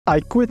I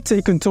quit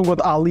taking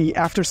Tongkat Ali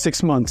after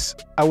 6 months.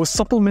 I was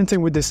supplementing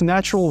with this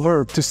natural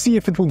herb to see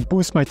if it would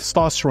boost my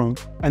testosterone,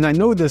 and I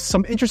noticed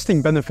some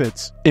interesting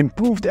benefits: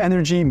 improved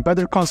energy,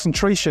 better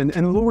concentration,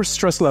 and lower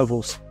stress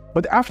levels.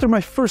 But after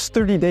my first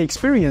 30-day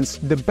experience,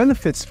 the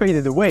benefits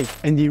faded away,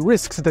 and the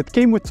risks that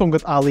came with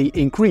Tongkat Ali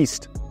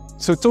increased.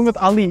 So Tongkat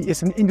Ali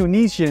is an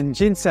Indonesian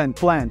ginseng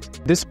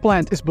plant. This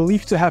plant is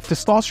believed to have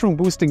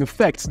testosterone-boosting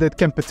effects that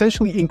can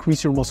potentially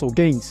increase your muscle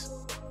gains.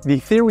 The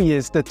theory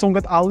is that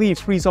Tongkat Ali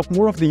frees up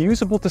more of the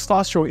usable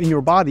testosterone in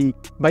your body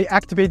by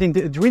activating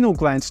the adrenal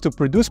glands to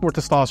produce more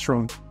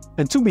testosterone.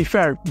 And to be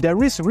fair,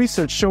 there is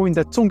research showing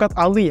that Tongkat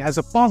Ali has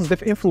a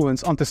positive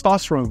influence on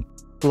testosterone.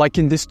 Like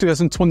in this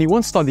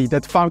 2021 study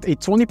that found a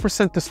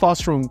 20%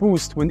 testosterone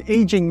boost when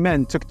aging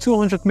men took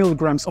 200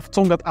 milligrams of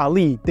Tongkat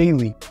Ali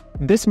daily.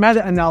 This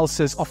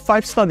meta-analysis of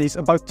 5 studies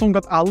about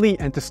Tongkat Ali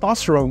and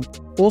testosterone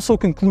also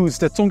concludes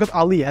that Tongkat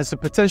Ali has the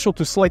potential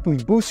to slightly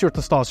boost your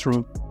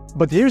testosterone.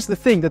 But here's the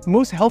thing that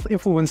most health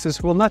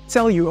influencers will not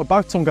tell you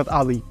about Tongkat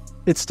Ali.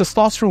 Its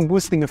testosterone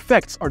boosting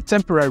effects are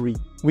temporary.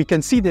 We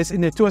can see this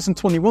in a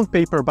 2021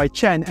 paper by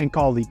Chen and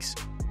colleagues.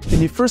 In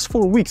the first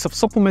 4 weeks of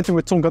supplementing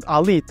with Tongkat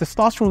Ali,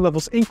 testosterone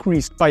levels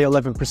increased by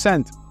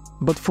 11%.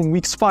 But from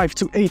weeks 5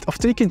 to 8 of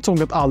taking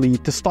Tongkat Ali,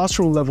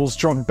 testosterone levels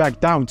dropped back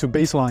down to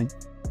baseline.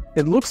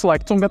 It looks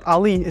like Tongkat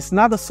Ali is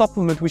not a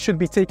supplement we should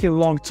be taking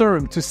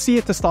long-term to see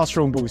a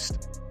testosterone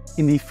boost.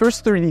 In the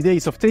first 30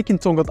 days of taking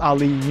Tongkat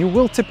Ali, you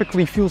will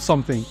typically feel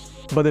something.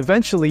 But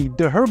eventually,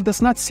 the herb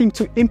does not seem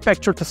to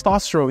impact your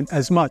testosterone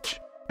as much,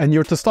 and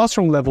your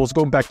testosterone levels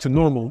go back to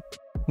normal.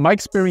 My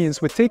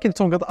experience with taking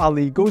Tongkat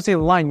Ali goes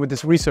in line with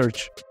this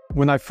research.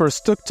 When I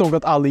first took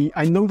Tongkat Ali,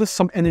 I noticed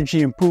some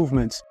energy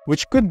improvements,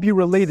 which could be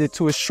related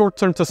to a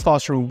short-term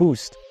testosterone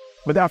boost.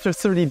 But after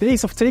 30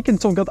 days of taking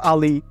Tongkat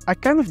Ali, I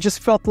kind of just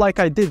felt like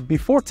I did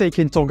before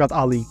taking Tongkat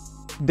Ali.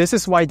 This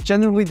is why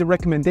generally the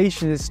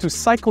recommendation is to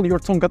cycle your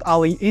Tongkat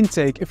Ali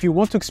intake if you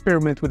want to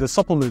experiment with a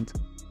supplement.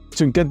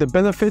 To get the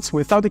benefits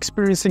without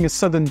experiencing a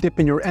sudden dip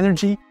in your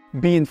energy,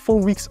 being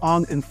 4 weeks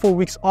on and 4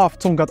 weeks off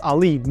Tongkat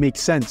Ali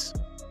makes sense.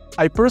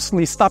 I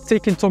personally stopped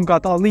taking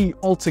Tongkat Ali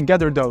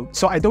altogether though,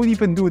 so I don't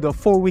even do the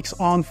 4 weeks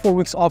on, 4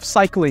 weeks off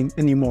cycling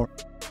anymore.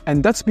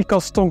 And that's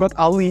because Tongkat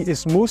Ali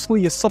is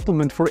mostly a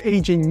supplement for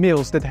aging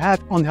males that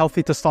have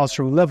unhealthy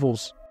testosterone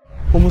levels.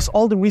 Almost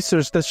all the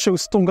research that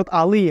shows Tongkat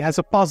Ali has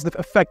a positive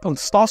effect on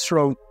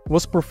testosterone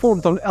was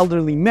performed on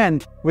elderly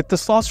men with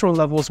testosterone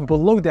levels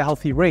below the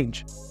healthy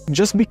range.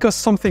 Just because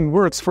something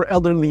works for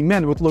elderly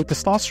men with low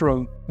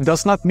testosterone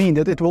does not mean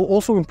that it will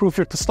also improve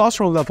your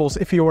testosterone levels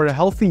if you are a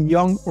healthy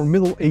young or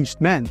middle-aged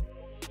man.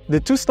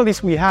 The 2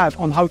 studies we have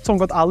on how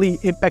Tongkat Ali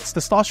impacts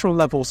testosterone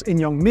levels in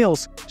young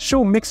males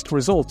show mixed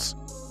results.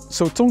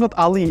 So Tongkat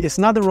Ali is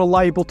not a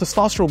reliable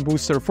testosterone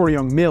booster for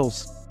young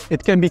males.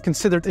 It can be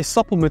considered a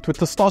supplement with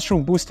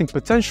testosterone boosting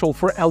potential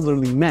for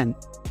elderly men.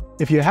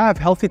 If you have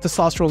healthy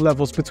testosterone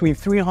levels between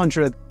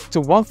 300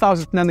 to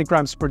 1000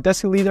 nanograms per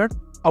deciliter,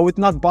 I would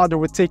not bother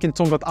with taking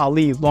Tongkat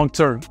Ali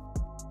long-term.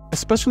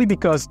 Especially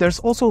because there's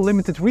also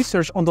limited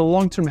research on the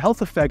long-term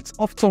health effects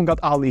of Tongkat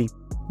Ali.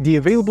 The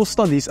available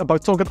studies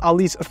about Tongkat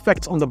Ali's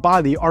effects on the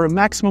body are a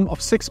maximum of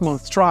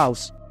 6-month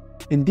trials.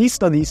 In these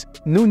studies,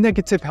 no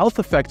negative health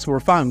effects were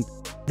found.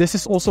 This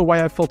is also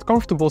why I felt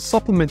comfortable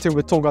supplementing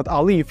with Tongkat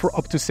Ali for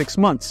up to 6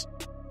 months.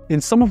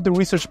 In some of the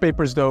research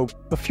papers though,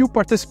 a few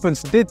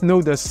participants did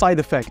notice side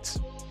effects,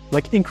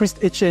 like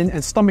increased itching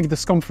and stomach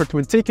discomfort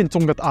when taking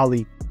Tongkat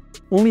Ali.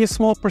 Only a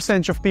small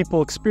percentage of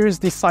people experience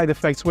these side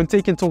effects when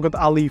taking Tongkat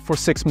Ali for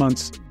 6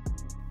 months.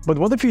 But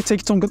what if you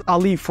take Tongkat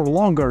Ali for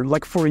longer,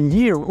 like for a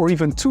year or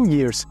even 2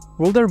 years?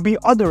 Will there be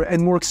other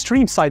and more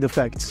extreme side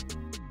effects?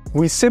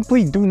 We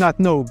simply do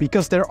not know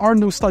because there are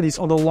no studies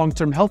on the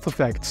long-term health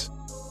effects.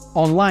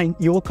 Online,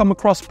 you will come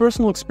across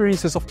personal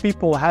experiences of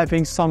people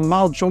having some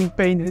mild joint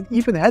pain and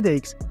even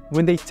headaches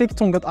when they take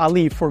Tongkat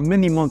Ali for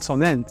many months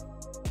on end.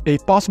 A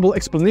possible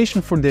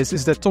explanation for this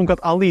is that Tongkat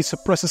Ali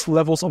suppresses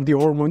levels of the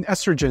hormone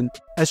estrogen,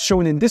 as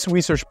shown in this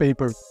research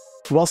paper.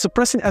 While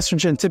suppressing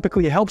estrogen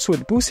typically helps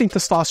with boosting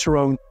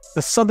testosterone,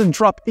 a sudden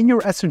drop in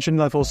your estrogen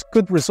levels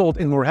could result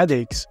in more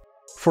headaches.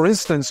 For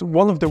instance,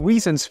 one of the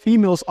reasons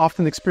females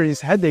often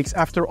experience headaches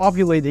after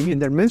ovulating in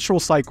their menstrual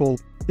cycle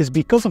is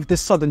because of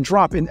this sudden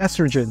drop in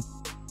estrogen.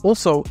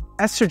 Also,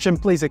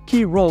 estrogen plays a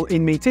key role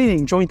in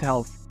maintaining joint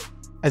health.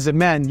 As a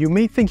man, you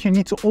may think you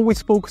need to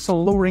always focus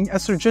on lowering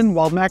estrogen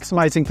while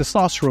maximizing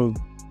testosterone,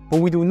 but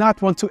we do not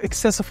want to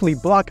excessively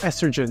block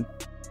estrogen.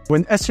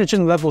 When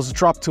estrogen levels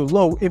drop too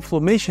low,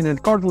 inflammation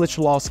and cartilage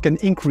loss can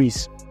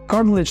increase.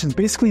 Cartilage is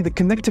basically the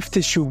connective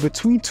tissue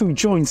between 2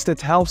 joints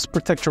that helps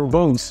protect your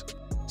bones.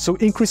 So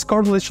increased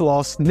cartilage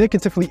loss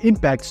negatively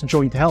impacts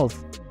joint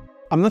health.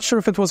 I'm not sure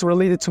if it was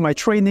related to my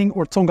training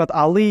or Tongkat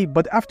Ali,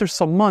 but after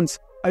some months,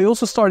 I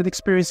also started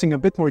experiencing a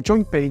bit more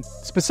joint pain,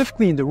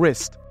 specifically in the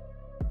wrist.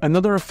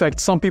 Another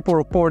effect some people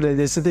reported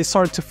is that they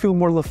started to feel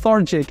more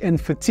lethargic and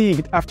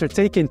fatigued after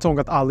taking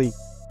Tongkat Ali.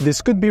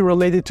 This could be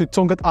related to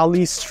Tongkat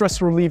Ali's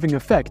stress-relieving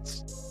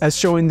effects. As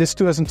shown in this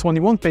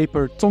 2021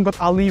 paper, Tongkat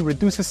Ali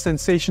reduces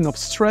sensation of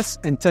stress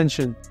and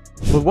tension.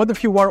 But what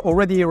if you are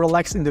already a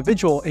relaxed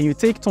individual and you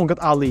take Tongkat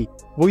Ali?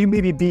 Will you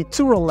maybe be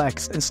too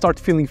relaxed and start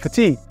feeling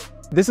fatigue?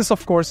 This is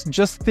of course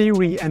just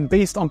theory and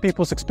based on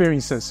people's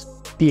experiences.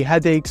 The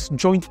headaches,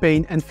 joint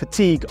pain, and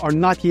fatigue are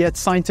not yet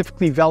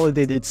scientifically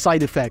validated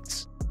side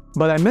effects.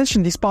 But I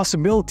mention these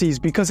possibilities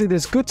because it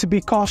is good to be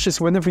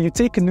cautious whenever you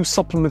take a new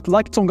supplement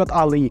like Tongkat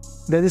Ali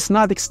that is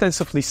not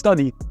extensively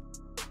studied.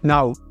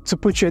 Now, to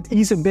put you at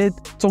ease a bit,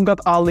 Tongkat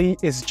Ali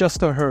is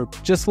just a herb,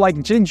 just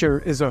like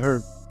ginger is a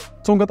herb.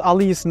 Tongkat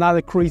Ali is not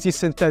a crazy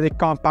synthetic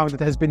compound that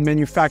has been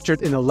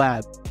manufactured in a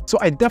lab. So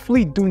I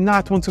definitely do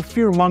not want to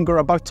fearmonger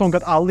about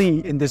Tongkat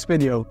Ali in this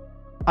video.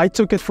 I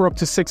took it for up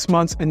to 6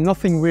 months and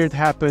nothing weird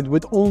happened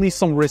with only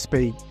some wrist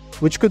pain,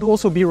 which could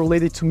also be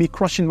related to me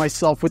crushing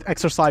myself with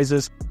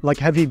exercises like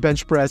heavy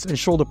bench press and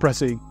shoulder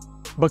pressing.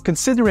 But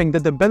considering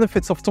that the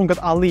benefits of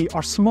Tongkat Ali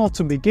are small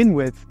to begin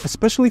with,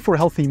 especially for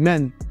healthy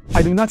men,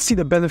 I do not see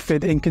the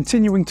benefit in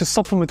continuing to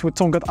supplement with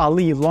Tongkat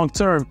Ali long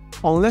term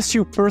unless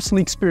you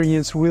personally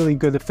experience really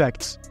good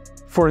effects.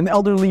 For an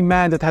elderly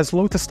man that has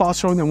low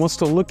testosterone and wants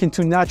to look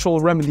into natural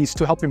remedies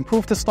to help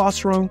improve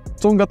testosterone,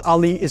 Tongkat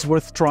Ali is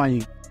worth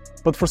trying.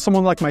 But for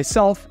someone like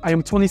myself, I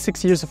am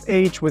 26 years of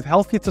age with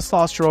healthy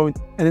testosterone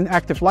and an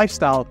active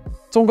lifestyle,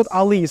 Tongkat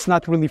Ali is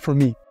not really for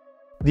me.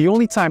 The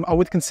only time I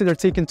would consider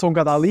taking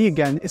Tongkat Ali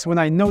again is when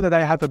I know that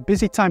I have a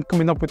busy time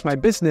coming up with my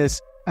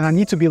business and I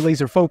need to be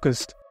laser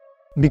focused.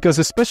 Because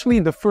especially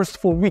in the first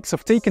 4 weeks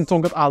of taking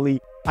Tongkat Ali,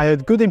 I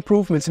had good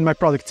improvements in my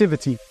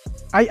productivity.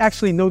 I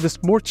actually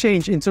noticed more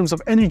change in terms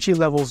of energy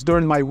levels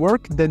during my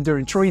work than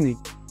during training.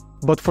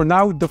 But for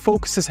now, the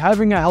focus is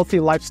having a healthy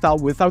lifestyle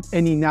without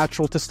any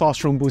natural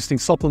testosterone boosting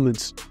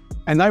supplements.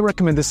 And I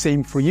recommend the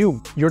same for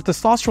you. Your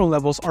testosterone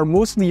levels are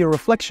mostly a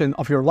reflection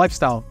of your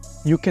lifestyle.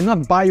 You cannot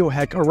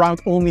biohack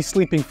around only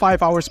sleeping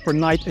 5 hours per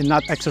night and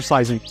not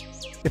exercising.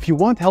 If you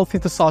want healthy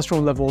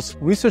testosterone levels,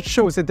 research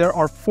shows that there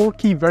are 4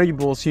 key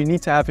variables you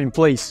need to have in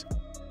place.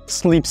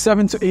 Sleep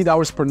 7 to 8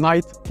 hours per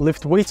night,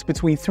 lift weights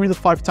between 3 to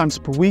 5 times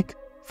per week,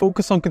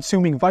 focus on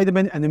consuming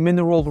vitamin and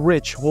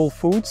mineral-rich whole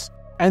foods,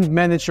 and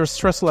manage your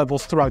stress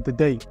levels throughout the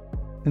day.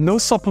 No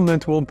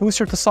supplement will boost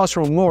your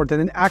testosterone more than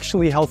an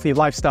actually healthy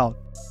lifestyle.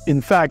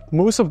 In fact,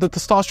 most of the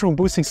testosterone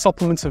boosting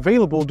supplements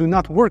available do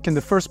not work in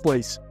the first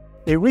place.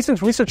 A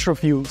recent research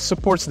review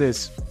supports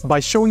this by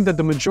showing that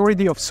the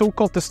majority of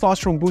so-called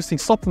testosterone boosting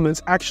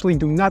supplements actually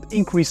do not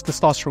increase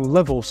testosterone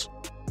levels.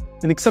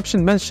 An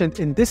exception mentioned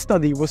in this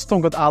study was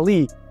Tongkat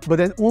Ali, but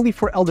then only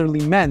for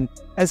elderly men,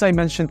 as I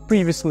mentioned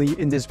previously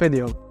in this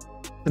video.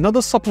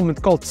 Another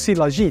supplement called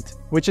Shilajit,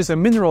 which is a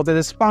mineral that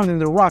is found in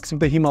the rocks of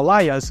the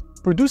Himalayas,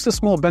 produced a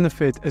small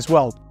benefit as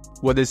well.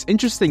 What is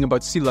interesting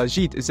about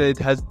Shilajit is that it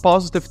has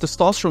positive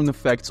testosterone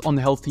effects on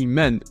healthy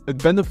men, a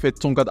benefit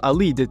Tongkat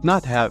Ali did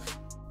not have.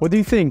 What do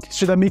you think?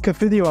 Should I make a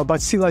video about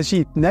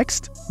Shilajit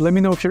next? Let me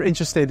know if you're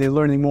interested in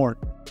learning more.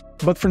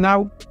 But for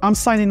now, I'm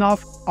signing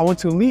off. I want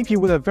to leave you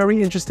with a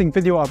very interesting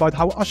video about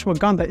how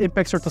ashwagandha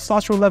impacts your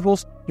testosterone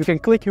levels. You can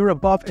click here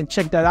above and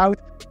check that out.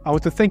 I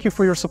want to thank you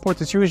for your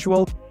support as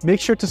usual. Make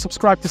sure to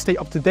subscribe to stay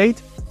up to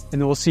date,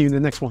 and we'll see you in the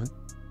next one.